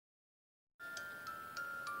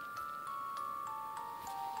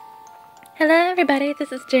Hello everybody,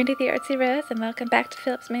 this is Jandy the Artsy-Rose, and welcome back to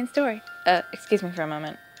Philip's main story. Excuse me for a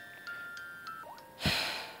moment.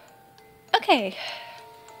 Okay,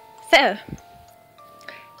 so,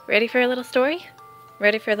 ready for a little story?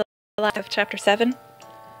 Ready for the life of chapter 7?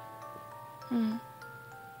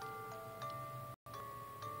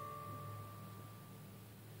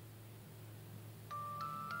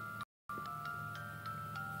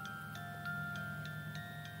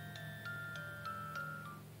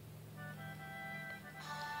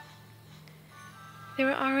 There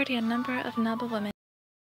were already a number of noble women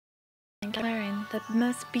wearing the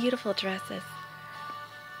most beautiful dresses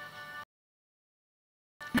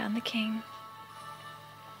and the king.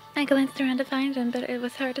 I glanced around to find him, but it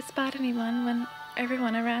was hard to spot anyone when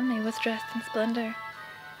everyone around me was dressed in splendor.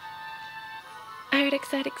 I heard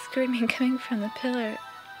excited screaming coming from the pillar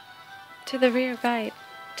to the rear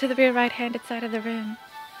right-handed side of the room.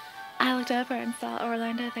 I looked over and saw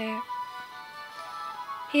Orlando there.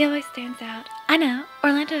 He always stands out. I know,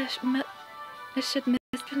 Orlando should most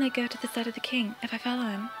definitely go to the side of the king if I follow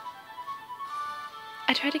him.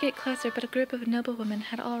 I tried to get closer, but a group of noblewomen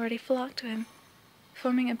had already flocked to him,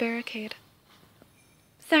 forming a barricade.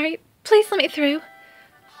 Sorry, please let me through.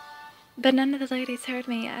 But none of the ladies heard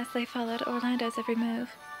me as they followed Orlando's every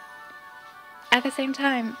move. At the same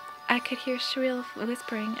time, I could hear shrill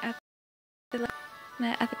whispering at the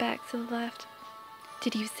back to the left.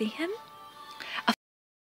 Did you see him?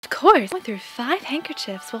 Of course, he went through 5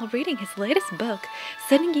 handkerchiefs while reading his latest book,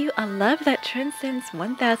 sending you a love that transcends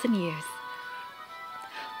 1,000 years.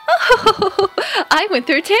 Oh, I went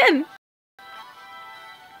through 10.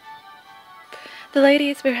 The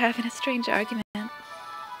ladies were having a strange argument.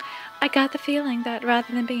 I got the feeling that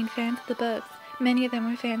rather than being fans of the books, many of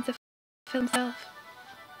them were fans of Philip himself.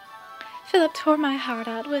 Philip tore my heart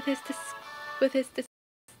out with his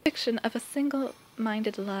description of a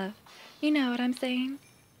single-minded love. You know what I'm saying?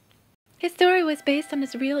 His story was based on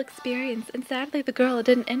his real experience, and sadly the girl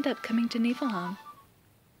didn't end up coming to Niflheim.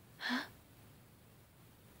 Huh?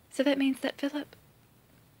 So that means that Philip...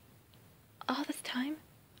 all this time?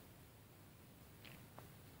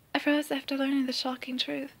 I froze after learning the shocking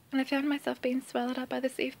truth, and I found myself being swallowed up by the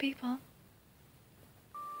sea of people.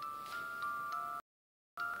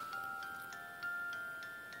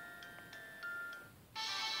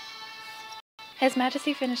 His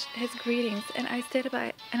Majesty finished his greetings, and I stood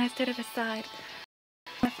at his side,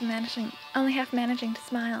 only half managing to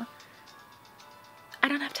smile. I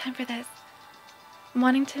don't have time for this.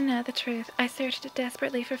 Wanting to know the truth, I searched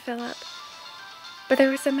desperately for Philip, but there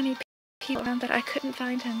were so many people around that I couldn't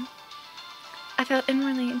find him. I felt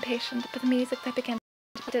inwardly impatient, but the music that began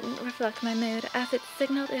didn't reflect my mood, as it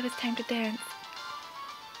signaled it was time to dance.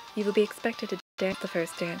 You will be expected to dance the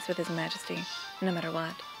first dance with His Majesty, no matter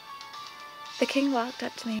what. The king walked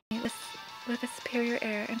up to me with a superior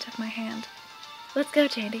air and took my hand. Let's go,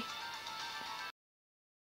 Jandy.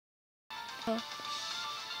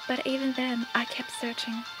 But even then, I kept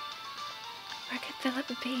searching. Where could Philip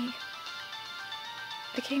be?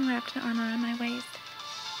 The king wrapped an arm around my waist.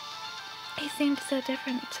 He seemed so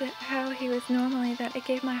different to how he was normally that it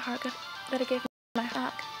gave my heart a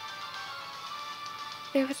shock.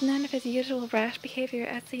 There was none of his usual rash behavior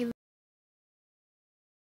as he looked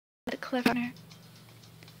clever.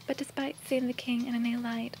 But despite seeing the king in a new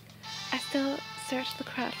light, I still searched the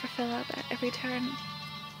crowd for Philip at every turn.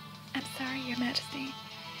 I'm sorry, Your Majesty.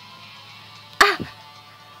 Ah!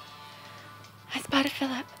 I spotted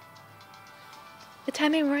Philip. The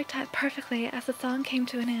timing worked out perfectly as the song came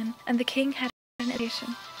to an end, and the king had an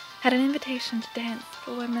invitation to dance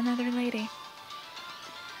for another lady.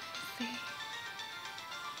 Let's see.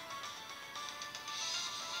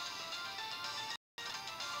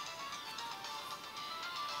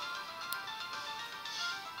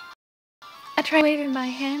 I tried waving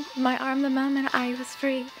my arm the moment I was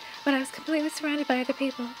free, but I was completely surrounded by other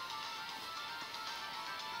people.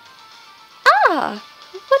 Ah!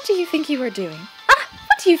 What do you think you were doing? Ah!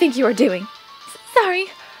 What do you think you were doing? Sorry.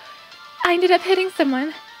 I ended up hitting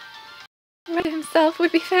someone. Running to himself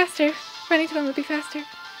would be faster. Running to him would be faster.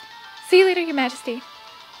 See you later, Your Majesty.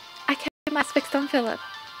 I kept my eyes fixed on Philip,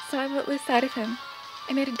 so I won't lose sight of him.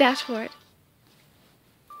 I made a dash for it.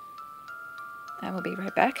 I will be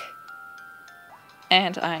right back.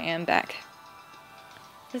 And I am back.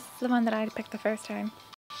 This is the one that I picked the first time.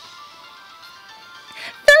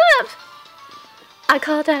 Philip! I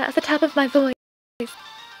called out at the top of my voice,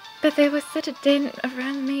 but there was such a din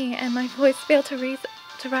around me, and my voice failed to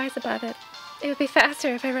rise above it. It would be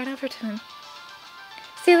faster if I ran over to him.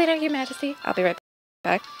 See you later, Your Majesty. I'll be right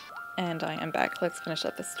back. And I am back. Let's finish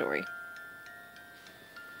up this story.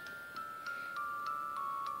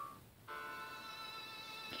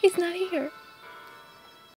 He's not here.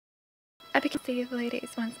 I began to see the ladies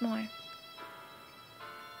once more.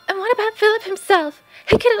 And what about Philip himself?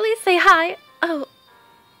 He could at least say hi. Oh,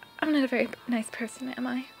 I'm not a very nice person, am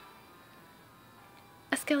I?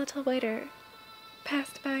 A skeletal waiter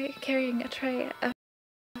passed by carrying a tray of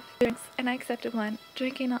drinks, and I accepted one,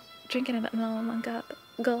 drinking it all in one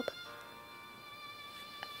gulp.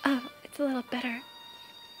 Oh, it's a little better.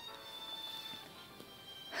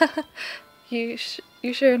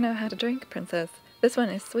 You sure know how to drink, Princess. This one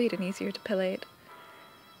is sweet and easier to palate.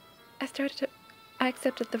 I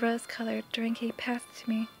accepted the rose-colored drink he passed to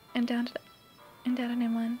me and downed it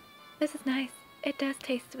in one. This is nice. It does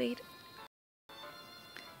taste sweet.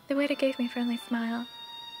 The waiter gave me a friendly smile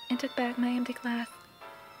and took back my empty glass.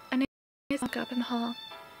 I knew he was up in the hall.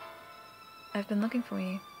 I've been looking for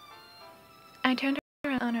you. I turned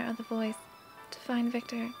around in honor of the voice to find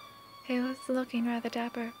Victor, who was looking rather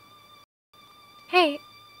dapper. Hey,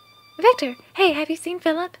 Victor! Hey, have you seen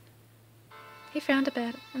Philip? He frowned a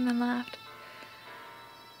bit and then laughed.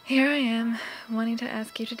 Here I am, wanting to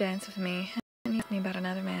ask you to dance with me, and you asked me about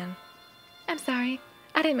another man. I'm sorry.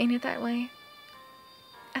 I didn't mean it that way.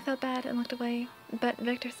 I felt bad and looked away, but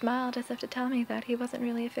Victor smiled as if to tell me that he wasn't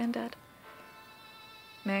really offended.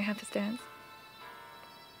 May I have this dance?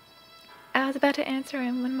 I was about to answer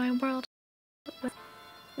him when my world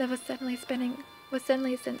was suddenly spinning.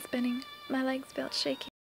 My legs felt shaky.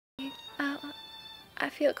 Oh, I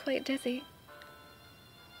feel quite dizzy.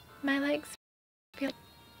 My legs feel like,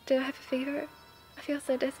 do I have a fever? I feel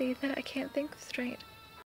so dizzy that I can't think straight.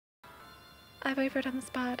 I wavered on the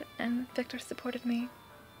spot, and Victor supported me.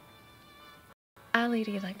 I'll lead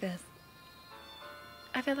you like this.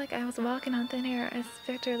 I felt like I was walking on thin air as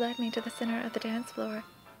Victor led me to the center of the dance floor.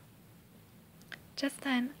 Just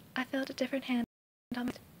then, I felt a different hand on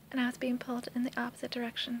me, and I was being pulled in the opposite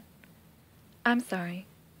direction. I'm sorry.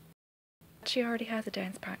 She already has a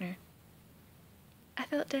dance partner. I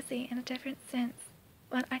felt dizzy in a different sense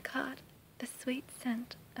when I caught the sweet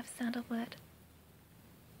scent of sandalwood.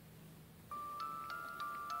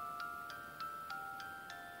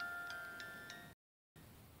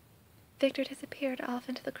 Victor disappeared off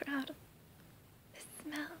into the crowd. The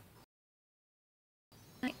smell.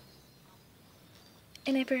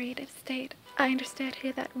 In a inebriated state, I understood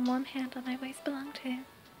who that warm hand on my waist belonged to.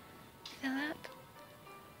 Philip.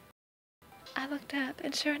 I looked up,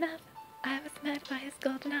 and sure enough, I was met by his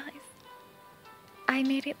golden eyes. I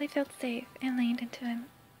immediately felt safe and leaned into him.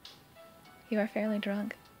 You are fairly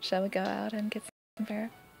drunk. Shall we go out and get some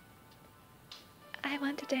fare? I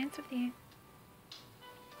want to dance with you.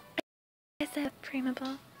 I said,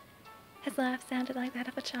 primable. His laugh sounded like that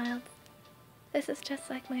of a child. This is just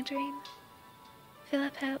like my dream.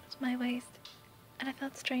 Philip held my waist, and I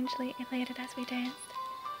felt strangely elated as we danced.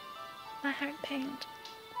 My heart pained,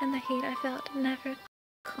 and the heat I felt never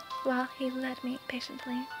cooled while he led me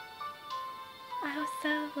patiently. I was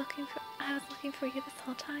looking for you this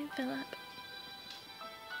whole time, Philip.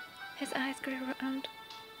 His eyes grew round.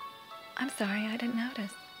 I'm sorry, I didn't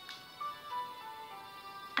notice.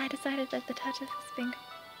 I decided that the touch of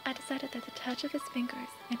his fingers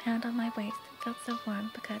and hand on my waist felt so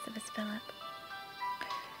warm because of his Philip.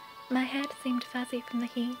 My head seemed fuzzy from the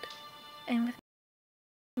heat, and with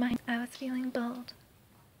my mind I was feeling bold.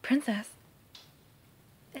 Princess!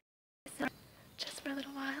 Just for a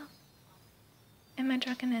little while. In my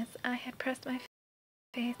drunkenness, I had pressed my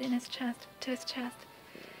face to his chest,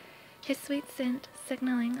 his sweet scent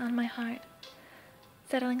settling on my heart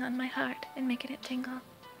and making it tingle.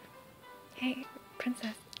 Hey,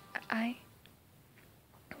 Princess,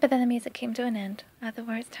 But then the music came to an end, at the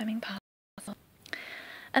worst timing possible.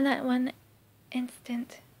 And that one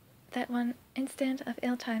instant of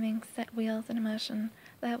ill timing set wheels in motion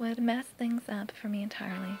that would mess things up for me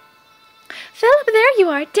entirely. Philip, there you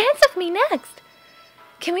are! Dance with me next!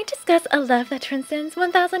 Can we discuss a love that transcends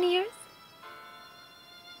 1,000 years?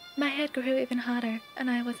 My head grew even hotter, and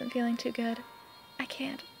I wasn't feeling too good. I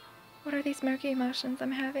can't. What are these murky emotions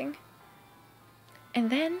I'm having? And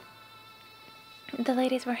then, the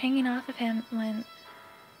ladies were hanging off of him when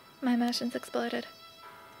my emotions exploded.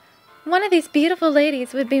 One of these beautiful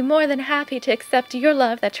ladies would be more than happy to accept your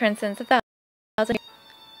love that transcends 1,000 years.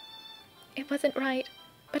 It wasn't right,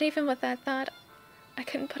 but even with that thought, I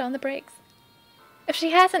couldn't put on the brakes. If she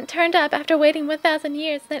hasn't turned up after waiting 1,000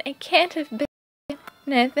 years, then it can't have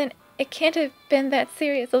been that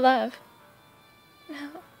serious a love. No,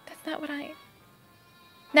 that's not what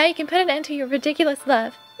Now you can put an end to your ridiculous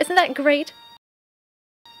love. Isn't that great?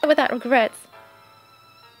 Without regrets.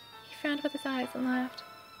 He frowned with his eyes and laughed.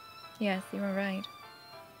 Yes, you were right.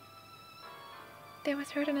 There was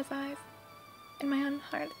hurt in his eyes. In my own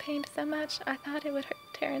heart, the pain so much, I thought it would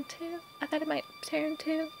tear in two. I thought it might tear in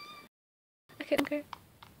two. I couldn't go.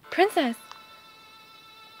 Princess!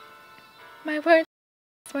 My words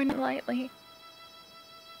were not lightly,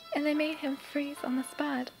 and they made him freeze on the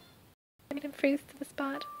spot. They made him freeze to the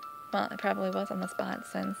spot. Well, it probably was on the spot,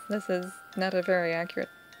 since this is not a very accurate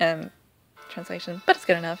translation, but it's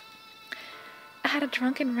good enough. I had a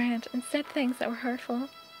drunken rant and said things that were hurtful.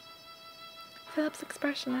 Philip's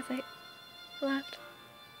expression as I left.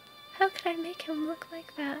 How could I make him look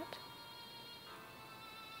like that?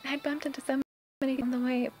 I had bumped into so many on the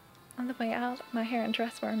way out. My hair and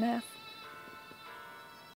dress were a mess.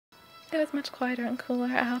 It was much quieter and cooler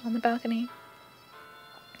out on the balcony.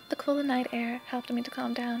 The cool night air helped me to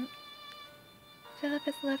calm down. Philip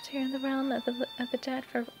has lived here in the realm of the dead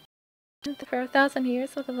for 1,000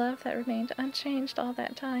 years with a love that remained unchanged all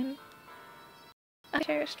that time. I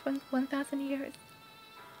cherished 1,000 years.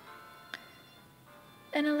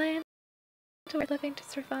 In a land where living to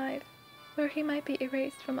survive, where he might be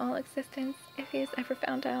erased from all existence if he is ever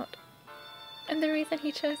found out. And the reason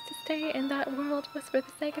he chose to stay in that world was for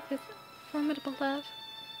the sake of his formidable love.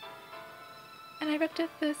 And I ripped at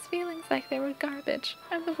those feelings like they were garbage,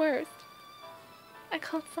 and the worst. I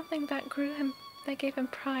called something that grew him, that gave him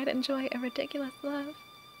pride and joy, a ridiculous love.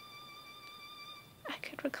 I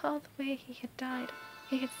could recall the way he had died.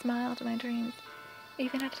 He had smiled in my dreams,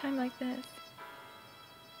 even at a time like this.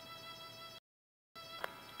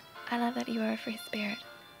 I love that you are a free spirit.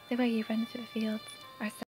 The way you run through the fields, or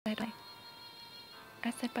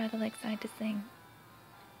sit by the lakeside to sing.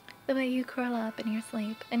 The way you curl up in your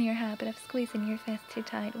sleep, and your habit of squeezing your fist too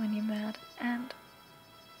tight when you're mad, and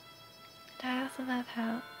I also love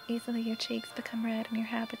how easily your cheeks become red and your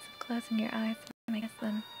habits of closing your eyes when I kiss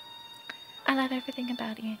them. I love everything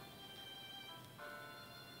about you.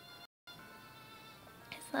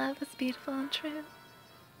 His love was beautiful and true.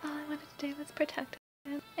 All I wanted to do was protect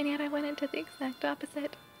him, and yet I went into the exact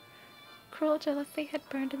opposite. Cruel jealousy had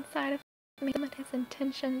burned inside of me, but his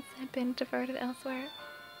intentions had been diverted elsewhere.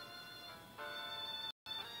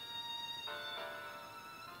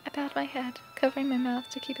 I bowed my head, covering my mouth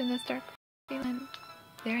to keep in this dark feeling.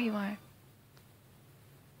 There you are.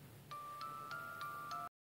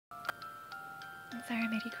 I'm sorry I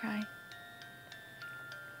made you cry.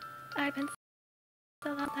 I had been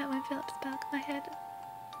so loud that when Philip spoke, my head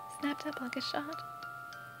snapped up like a shot.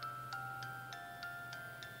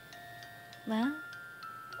 Well,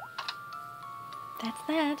 that's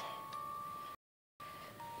that.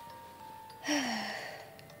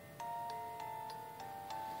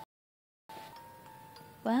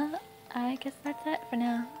 Well, I guess that's it for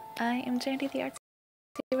now. I am Jandy the Artsy-Rose.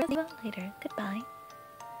 See you later. Goodbye.